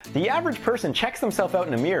The average person checks themselves out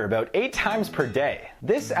in a mirror about 8 times per day.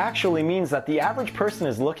 This actually means that the average person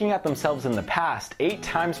is looking at themselves in the past 8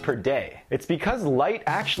 times per day. It's because light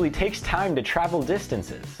actually takes time to travel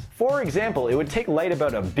distances. For example, it would take light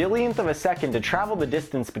about a billionth of a second to travel the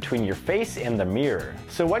distance between your face and the mirror.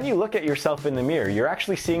 So when you look at yourself in the mirror, you're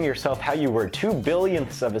actually seeing yourself how you were 2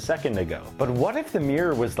 billionths of a second ago. But what if the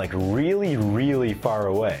mirror was like really far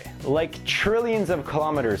away? Like trillions of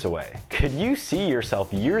kilometers away? Could you see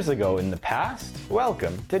yourself years ago in the past?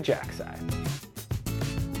 Welcome to JackSci.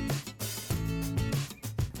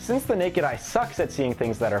 Since the naked eye sucks at seeing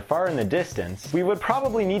things that are far in the distance, we would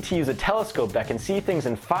probably need to use a telescope that can see things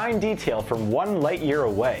in fine detail from 1 light year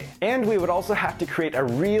away. And we would also have to create a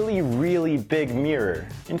really big mirror.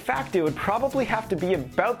 In fact, it would probably have to be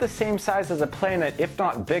about the same size as a planet, if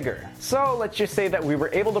not bigger. So let's just say that we were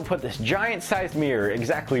able to put this giant-sized mirror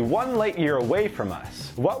exactly 1 light year away from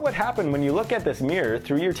us. What would happen when you look at this mirror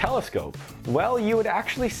through your telescope? Well, you would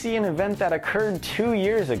actually see an event that occurred 2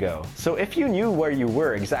 years ago. So if you knew where you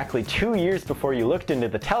were exactly 2 years before you looked into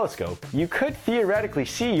the telescope, you could theoretically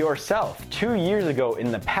see yourself 2 years ago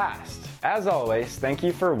in the past. As always, thank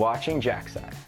you for watching JackSci.